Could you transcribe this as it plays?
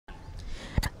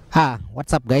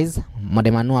What's up guys?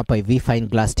 Madawa hapa hivi Fine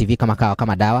Glass TV kama kawa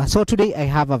kama dawa. So today I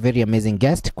have a very amazing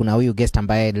guest. Kuna huyu guest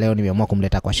ambaye leo nimeamua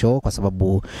kumleta kwa show kwa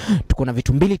sababu tuko na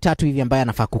vitu mbili tatu hivi ambaye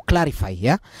anafaa ku clarify,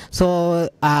 yeah. So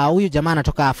huyu jamaa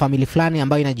anatoka family fulani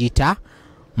ambayo inajiita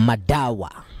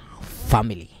Madawa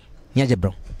family. Niaje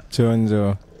bro?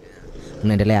 Chonjo.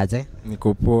 Unaendelea aje?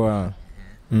 Niko poa.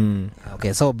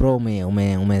 Okay, so bro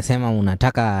umesema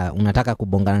unataka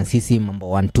kubongana sisi mambo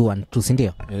 1 2 si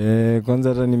ndio? Kwanza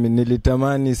hata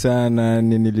nilitamani sana,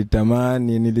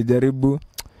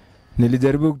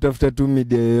 nilijaribu kutafuta tu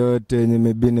media yote yenye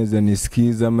maybe za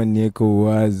nisikiza ama nieko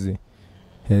uwazi.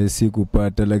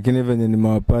 Sikupata, lakini venye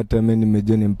nimewapata mimi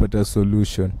nimejua nimpata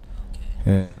solution.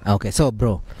 Okay, so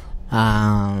bro,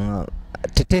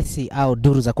 tetesi au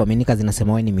duru za kuaminika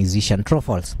zinasema wewe ni musician, true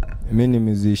false? Mimi ni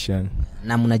musician.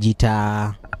 Na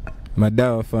mnajiita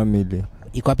Madawa family.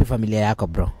 Iko wapi familia yako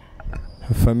bro?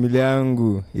 Familia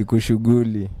yangu iko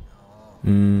shughuli.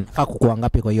 Faa kukuwa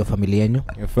ngapi kwa hiyo familia yenu?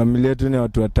 Familia yetu ni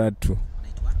watu 3.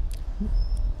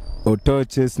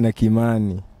 Otoches na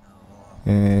Kimani.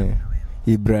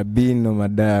 Ibrabino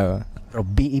Madawa.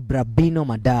 Ibrabino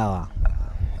Madawa.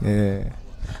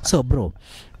 So bro,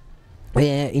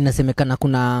 inasemekana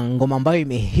kuna ngoma ambayo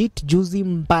imehit juzi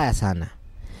mbaya sana.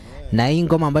 Na hii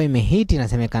ngoma ambayo imehit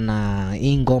inasemekana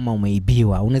hii ngoma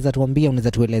umeibiwa.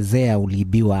 Unaweza tuelezea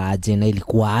uliibiwa aje na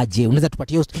ilikuwa aje? Unaweza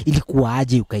tupatie ilikuwa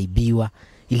aje ukaibiwa?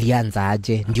 Ilianza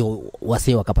aje ndio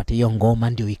wasee wakapata hiyo ngoma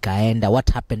ndio ikaenda?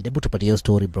 What happened? Hebu tupatie hiyo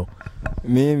story bro.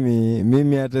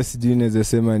 Mimi hata sijui naweza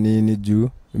sema nini juu.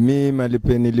 Mimi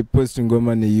nilipost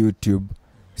ngoma ni YouTube.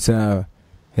 Sawa.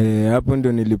 Hapo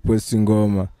ndio nilipost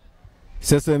ngoma.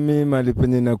 Sasa mimi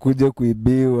malipenye nakuja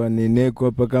kuibiwa nineko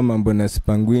hapa kama mbona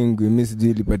sipangwingu, mimi sijui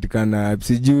ilipatikana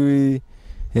sijui.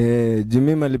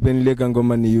 Mimi malipenileka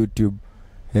ngoma ni YouTube.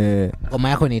 Ngoma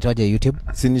yako inaitwaje YouTube?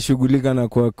 Sinishughulika na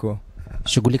kwako.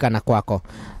 Shughulika na kwako.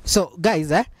 So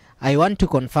guys, I want to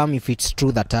confirm if it's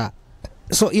true that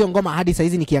so hiyo ngoma hadi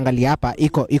saizi nikiangalia hapa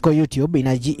iko YouTube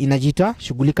inajiitwa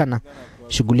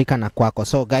shughulika na kwako.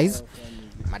 So guys,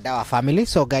 Madawa family.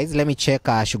 So guys, let me check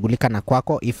shughulika na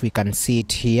kwako if we can see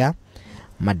it here.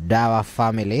 Madawa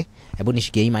family. Hebu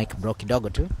nishikie hii mic bro kidogo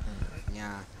tu.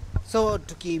 Yeah. So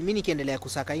mimi nikiendelea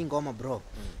kusaka hii ngoma bro.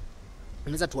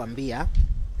 Unaweza tuambia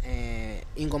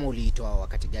hii ngoma uliitoa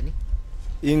wakati gani?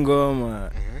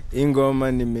 Hii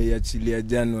ngoma nimeiachilia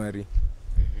January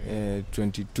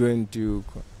 2020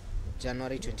 huko.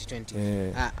 January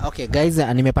 2020. Okay guys,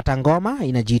 nimepata ngoma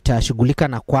inajiita shughulika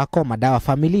na kwako Madawa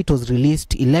family. It was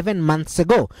released 11 months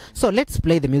ago. So let's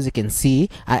play the music and see.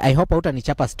 I hope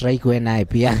hautanichapa strike wewe naye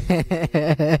pia.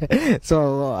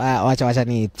 So wacha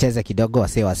nicheze kidogo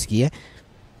wasee wasikie.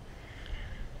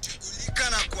 Shughulika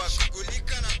na kwako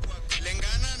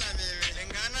lengana na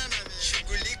mimi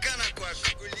shughulika na kwako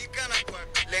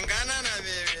lengana na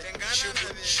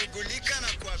mimi shughulika na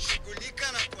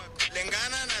kwako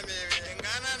lengana na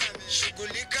mimi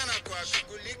shughulika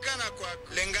na kwako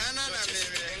lengana na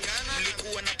mimi.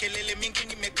 Nilikuwa na kelele mingi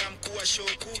nimekaa mkuu wa show,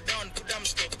 cool down put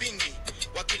stopping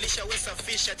wakilisha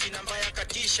wesafisha tina mbaya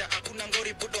katisha hakuna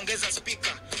ngori budongeza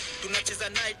speaker tunacheza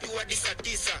night hadi saa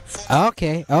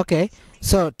 9. Okay.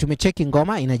 So tumecheki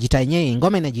ngoma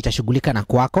inajiita shughulika na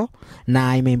kwako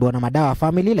na imeimbiwa na Madawa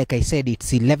family. Like I said,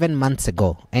 it's 11 months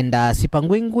ago and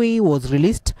Sipangwingwi was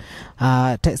released.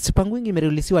 Sipangwingwi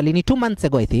imereleasiwa lini? 2 months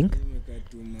ago I think.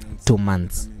 2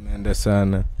 months. Imeenda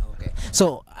sana. Okay.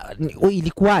 So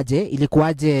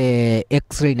ilikuwaje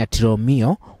Exray na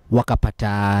Tiromio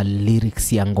wakapata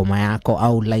lyrics ya ngoma yako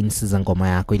au lines za ngoma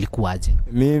yako? Ilikuwaje?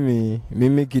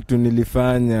 Mimi kitu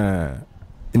nilifanya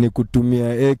ni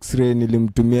kutumia Exray,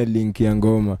 nilimtumia link ya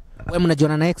ngoma. Wewe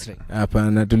mnajiona na Exray?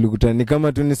 Hapana, tulikutana ni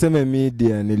kama tuniseme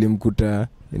media, nilimkuta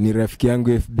ni rafiki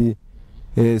yangu FB.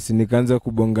 Nikaanza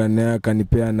kubongana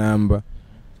akanipea namba.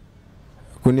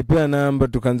 Kunipea namba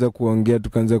tukaanza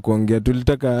kuongea.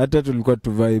 Tulitaka hata tulikuwa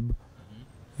tu vibe.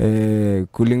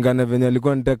 Kulingana venye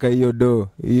alikuwa anataka hiyo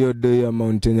do ya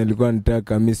mountain alikuwa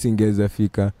anataka, mimi singeweza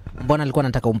fika. Mbona alikuwa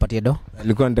anataka umpatie do?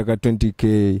 Alikuwa anataka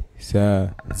 20k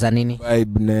za nini?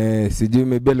 Vibe na sijui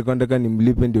maybe alikuwa anataka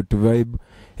nimlipe ndio tu vibe.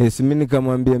 Mimi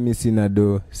nikamwambia mimi sina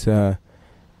do.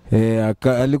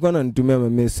 Alikuwa ananitumia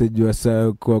message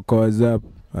kwa WhatsApp,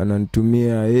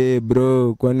 ananitumia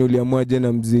bro kwani uliamua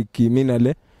na muziki? Mimi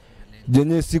nale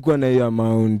jenye sikuwa na hiyo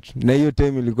amount na hiyo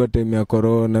time ilikuwa time ya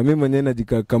corona. Mimi mwenyewe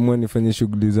najikakamua nifanye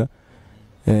shughuli za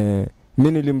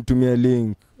mimi nilimtumia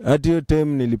link. Hata hiyo time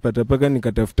nilipata paka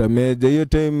nikatafuta Meja. Hiyo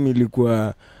time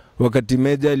ilikuwa wakati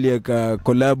Meja alieka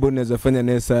collab naweza fanya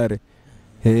na Ssaru.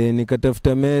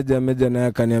 Nikatafuta Meja naye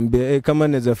akaniambia kama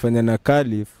naweza fanya na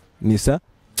Khalif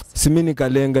Si mimi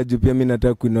nikalenga juu pia mimi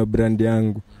nataka kuinua brand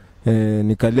yangu.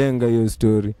 Nikalenga hiyo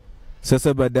story.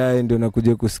 Sasa baadaye ndio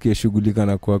nakuja kusikia shughulika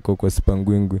na kwako kwa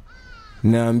Sipangwingwi.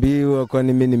 Naambiwa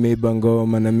kwani mimi nimeiba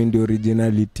ngoma na mimi ndio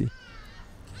originality.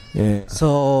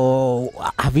 So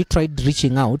have you tried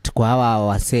reaching out kwa hawa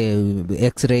wase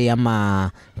Exray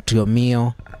ama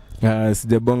Triomio?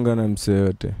 Sijabonga na mse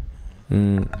yote.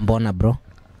 Mbona bro?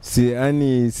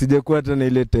 Yani sijakuwa hata na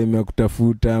ile time ya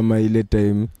kutafuta ama ile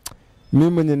time. Mimi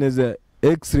mwenye naweza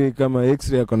Exray kama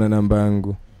Exray akona namba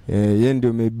yangu. Yeye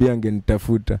ndio maybe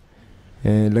angenitafuta.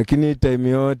 Lakini time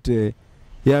yote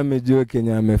yeye amejua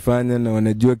Kenya amefanya na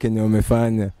wanajua Kenya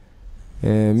wamefanya.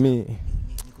 Mi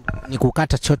ni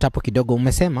kukata chota hapo kidogo.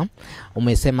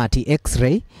 Umesema ati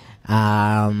Exray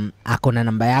akona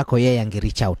namba yako, yeye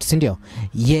angereach out, si ndio?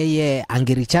 Yeye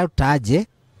angereach out aje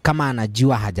kama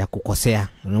anajua haja kukosea?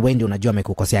 Wewe ndio unajua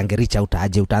amekukosea, angereach out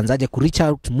aje? Utaanzaje kureach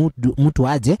out mtu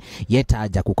aje yeta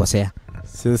haja kukosea?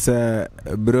 Sasa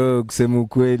bro, kusema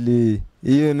kweli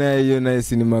hiyo na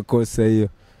si ni makosa hiyo.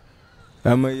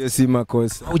 Ama hiyo si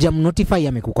makosa. Hujamnotify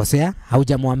amekukosea?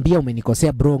 Haujamwambia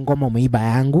umenikosea bro, ngoma umeiba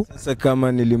yangu? Sasa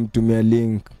kama nilimtumia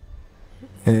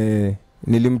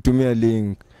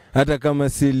link, hata kama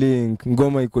si link,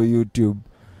 ngoma iko YouTube.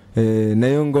 Na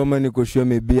hiyo ngoma niko sure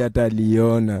maybe hata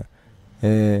aliona.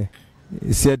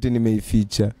 Si ati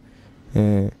nimeificha.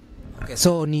 Okay,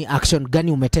 so ni action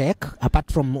gani umetake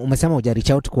apart from umesema uja reach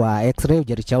out kwa Exray,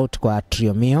 uja reach out kwa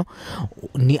Triomio?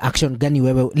 Ni action gani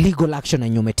wewe, legal action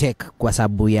yenye umetake kwa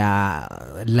sababu ya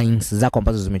lines zako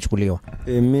ambazo zimechukuliwa?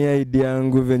 Mimi idea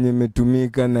yangu venye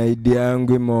imetumika na idea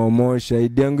yangu imeomosha,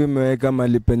 idea yangu imeweka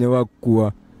mali penye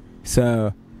wakua.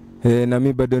 Sawa. Na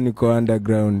mimi bado niko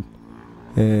underground.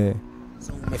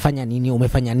 So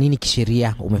umefanya nini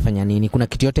kisheria? Umefanya nini? Kuna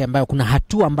kitu yote ambayo, kuna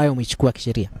hatua ambayo umechukua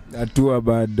kisheria? Hatua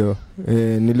bado.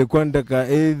 Nilikuwa nataka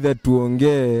either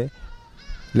tuongee,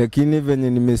 lakini venye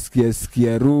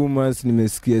nimesikia rumors,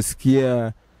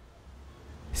 nimesikia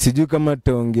sijui kama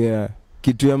taongea.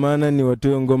 Kitu ya maana ni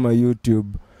watoe ngoma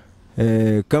YouTube.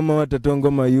 Kama watatoa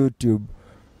ngoma YouTube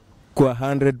kwa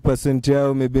 100%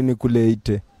 yao maybe ni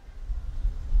kuleite.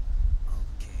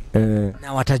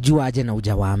 Na watajua aje na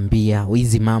hujawaambia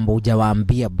hizi mambo?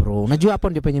 Hujawaambia bro. Unajua hapo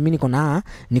ndio penye mimi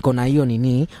niko na hiyo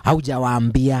nini,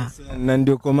 haujawaambia. Na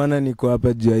ndio kwa maana niko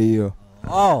hapa juu hiyo.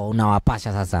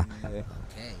 Unawapasha sasa.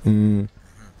 Okay.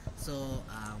 So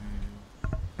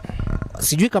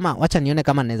sijui kama, wacha nione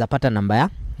kama naweza pata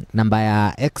namba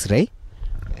ya Exray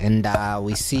and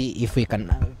we see if we can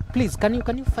please can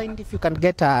you find if you can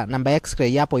get a number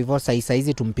Exray hapo hivyo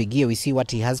saizi tumpigie, we see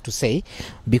what he has to say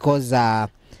because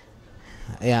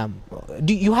yeah,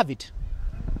 do you have it?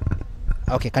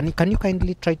 Okay, can you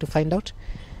kindly try to find out?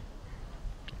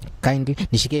 Kindly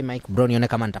nishike mic bro, nione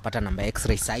kama nitapata namba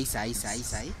Exray sai.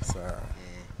 Sawa.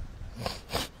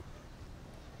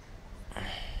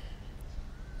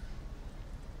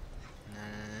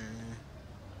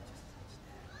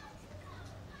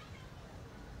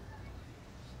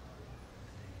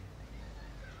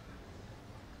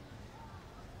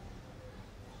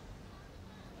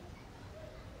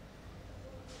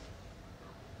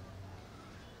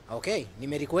 Okay,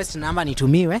 nimerequest namba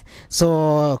nitumiwe.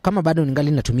 So kama bado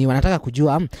ningali natumiwa, nataka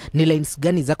kujua ni lines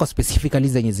gani zako specifically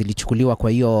zenye zilichukuliwa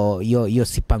kwa hiyo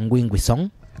Sipangwingwi song?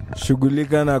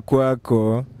 Shughulika na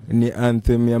kwako ni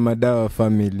anthem ya Madawa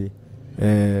family.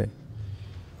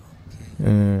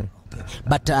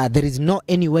 But there is no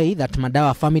any way that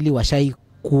Madawa family washai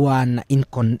kuwa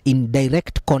in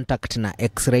direct contact na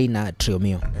Exray na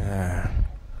Triomio?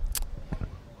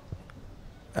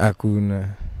 Hakuna.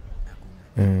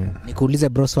 Nikuulize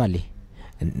bro swali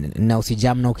na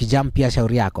usijam, na ukijam pia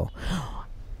shauri yako.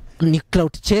 Ni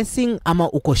cloud chasing ama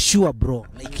uko sure bro,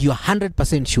 like you are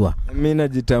 100% sure?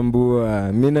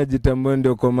 Mimi najitambua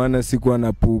ndio kwa maana sikuwa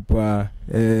na pupa.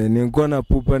 Nilikuwa na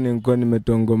pupa, nilikuwa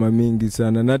nimetongoma mingi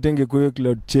sana. Na tengekuwa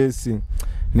cloud chasing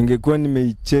ningekuwa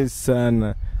nimeichase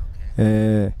sana.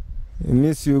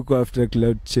 Mimi si uko after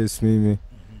cloud chase mimi.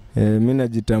 Mimi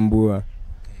najitambua.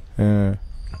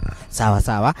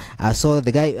 Sawa. So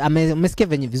the guy amesikia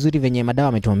vizuri venye Madawa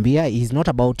ametuambia is not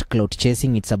about cloud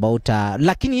chasing, it's about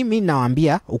lakini mimi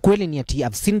nawaambia ukweli ni ati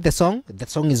I've seen the song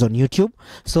is on YouTube.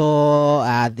 So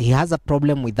he has a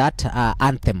problem with that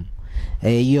anthem.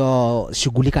 Hiyo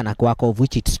shughulika na kwako, of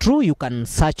which it's true. You can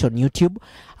search on YouTube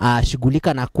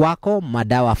shughulika na kwako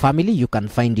Madawa family, you can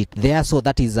find it there. So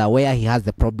that is where he has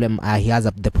the problem,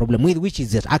 the problem with, which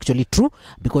is actually true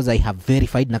because I have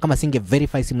verified. Na kama singe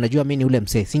verify, si mnajua mimi ni ule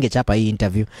mse, singe chapa hii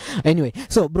interview. Anyway,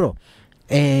 so bro,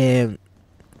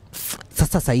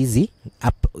 sasa saizi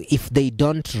if they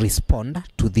don't respond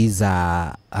to this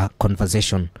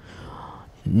conversation,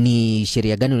 ni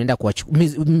sheria gani unaenda kuachukua?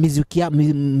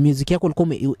 Music yako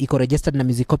ulikuwa iko registered na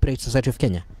Music Copyright Society of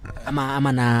Kenya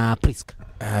ama na Prisk?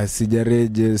 Sija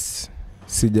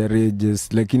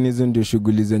register, lakini hizo ndio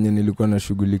shughuli zenye nilikuwa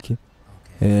nashughuliki.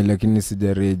 Lakini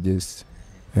sija register.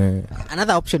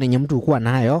 Another option yenye mtu ukuwa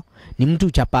nayo ni mtu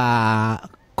uchapa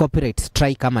copyright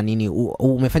strike kama nini.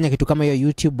 Umefanya kitu kama hiyo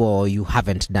YouTube or you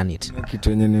haven't done it? Kitu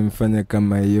yenye nimefanya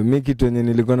kama hiyo, mimi kitu yenye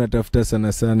nilikuwa natafuta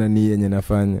sana ni yenye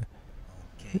nafanya.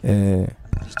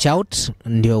 Reach out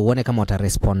ndio uone kama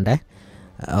utarespond.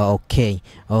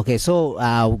 Okay, so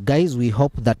guys, we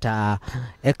hope that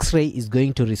Exray is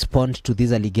going to respond to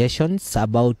these allegations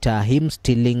about him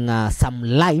stealing some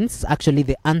lines, actually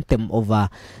the anthem of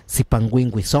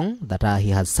Sipangwingwi song that he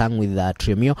has sung with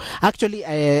Trio. Actually,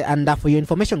 and for your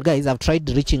information guys, I've tried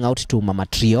reaching out to Mama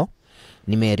Trio.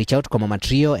 Nime reach out kwa Mama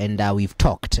Trio and we've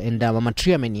talked, and Mama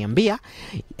Trio ameniambia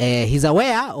he's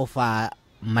aware of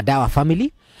Madawa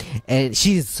family.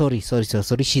 She's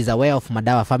she's aware of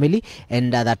Madawa family,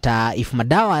 and that if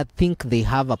Madawa think they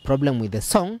have a problem with the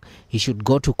song, he should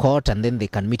go to court and then they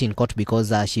can meet in court,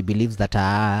 because she believes that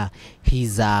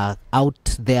he's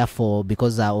out there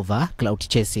because of clout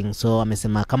chasing. So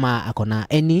amesema kama akona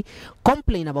any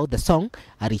complaint about the song,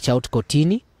 reach out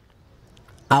kotini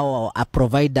au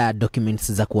provide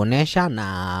documents za kuonesha,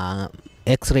 na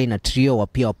Exray na Trio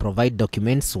pia provide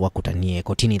documents wakutanie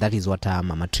kotini. That is what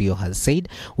Mama Trio has said,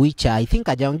 which I think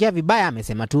hajaongea vibaya,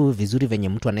 amesema tu vizuri venye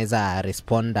mtu anaweza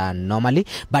respond normally,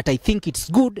 but I think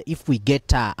it's good if we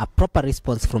get a proper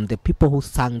response from the people who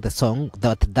sang the song,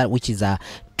 that which is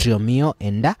Trio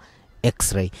and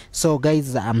Exray. So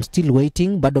guys, I'm still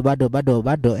waiting. Bado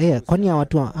kwani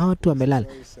watu wamelala?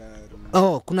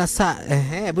 Oh, kuna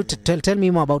but tell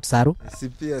me more about Ssaru. Si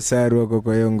pia Ssaru wako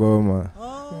kwa hiyo ngoma.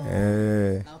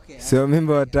 Okay. Sio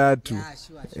mimba watatu.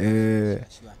 Sure.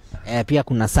 Pia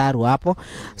kuna Ssaru hapo.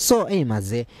 So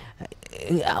maze,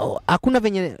 hakuna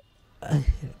venye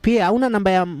pia hauna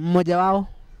namba ya mmoja wao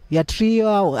ya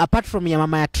Trio apart from ya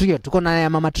mama ya Trio. Tuko na ya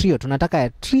Mama Trio, tunataka ya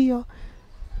Trio.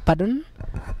 Pardon?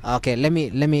 Okay, let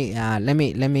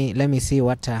me see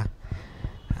what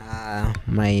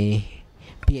my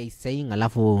PA is saying,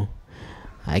 alafu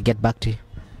I get back to you.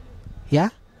 Yeah?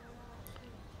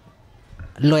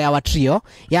 Lawyer wa Trio.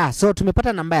 Yeah, so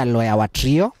tumepata namba ya lawyer wa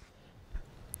Trio.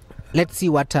 Let's see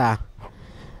what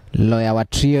lawyer wa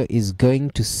Trio is going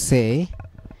to say.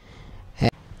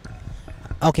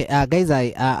 Okay, guys,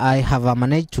 I have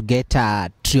managed to get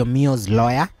Trio's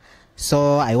lawyer.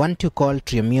 So I want to call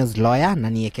Trio's lawyer na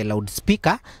niweke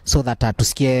loudspeaker so that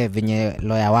tusikie venye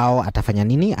lawyer wao atafanya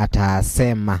nini,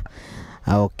 atasema.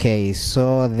 Okay,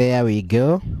 so there we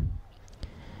go.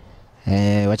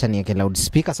 Wacha niweke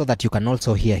loudspeaker so that you can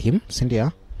also hear him,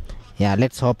 sindio? Yeah,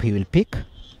 let's hope he will pick.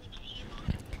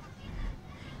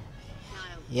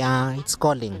 Yeah, it's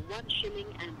calling.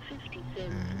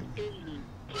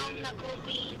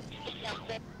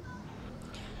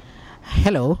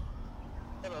 Hello.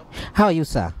 How are you,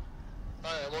 sir?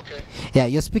 Hi, I'm okay. Yeah,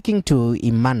 you're speaking to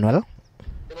Emmanuel.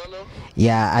 Emmanuel?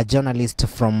 Yeah, a journalist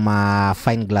from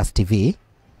Fine Glass TV.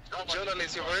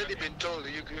 Journalist, you've already been told.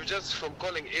 You're just from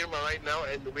calling Irma right now,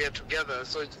 and we are together.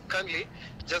 So kindly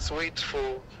just wait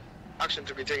for action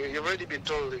to be taken. You've already been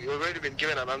told. You've already been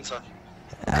given an answer.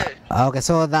 Okay. Okay,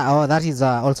 so that is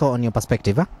also on your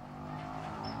perspective, huh?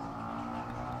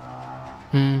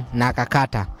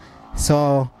 Nakakata.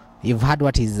 So you've heard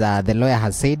what the lawyer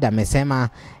has said. Amesema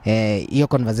hiyo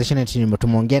conversation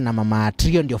tumeongea na Mama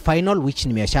Trio ndio final, which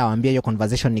nimeshawaambia hiyo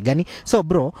conversation ni gani. So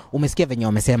bro, umesikia venye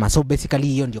wamesema. So basically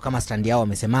hiyo ndio kama stand yao,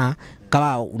 wamesema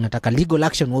kama unataka legal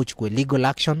action wewe uchukue legal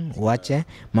action, uache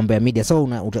mambo ya media. So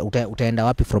utaenda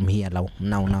wapi from here now?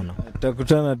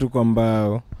 Tutakutana tu kwa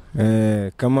mbao.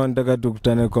 Kama nataka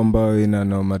tukutane kwa mbao, ina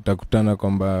noma, tutakutana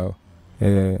kwa mbao.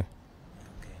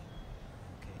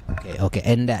 Okay.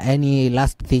 And any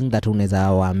last thing that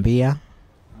unaweza waambia?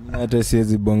 Hata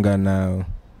siwezi bonga nao.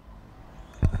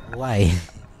 Why?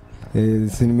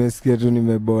 Si nimesikia tu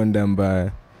nimebonda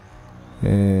mbaya.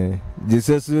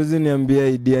 Jisa siwezi niambia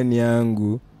idea ni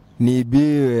yangu,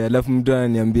 niibiwe, alafu mtu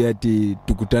ananiambia ati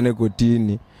tukutane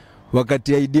kotini.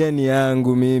 Wakati idea ni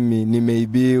yangu mimi,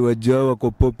 nimeibiwa, jua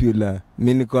wako popular,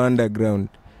 mimi niko underground.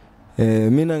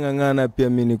 Mimi nangangana pia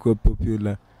mimi niko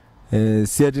popular.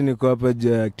 Si ati niko hapa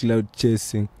juu cloud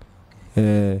chasing.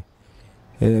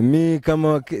 Mi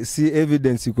kama si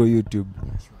evidence iko YouTube.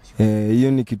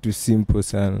 Hiyo ni kitu simple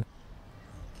sana.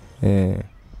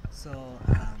 So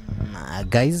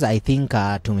Guys, I think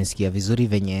tumesikia vizuri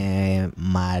venye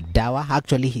Madawa,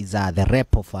 actually he's the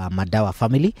rep of Madawa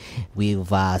family.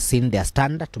 We've seen their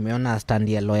stand, tumeona stand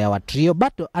ya lawyer wa Trio,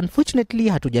 but unfortunately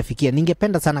hatujafikia.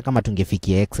 Ningependa sana kama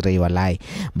tungefikia Exray walai,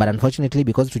 but unfortunately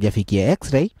because tujafikia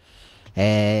Exray,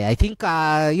 I think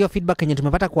hiyo feedback yenye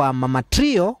tumepata kwa mama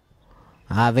Trio,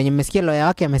 venye mmesikia lawyer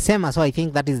wake amesema, so I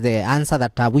think that is the answer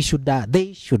that we should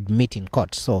they should meet in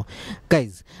court. So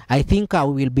guys, I think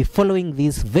we will be following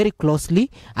this very closely.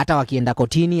 Hata wakienda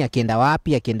kotini, akienda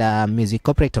wapi, akienda music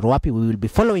operator wapi, we will be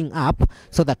following up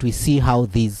so that we see how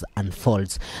this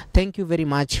unfolds. Thank you very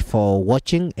much for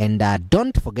watching, and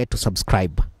don't forget to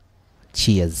subscribe.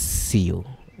 Cheers. See you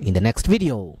in the next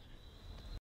video.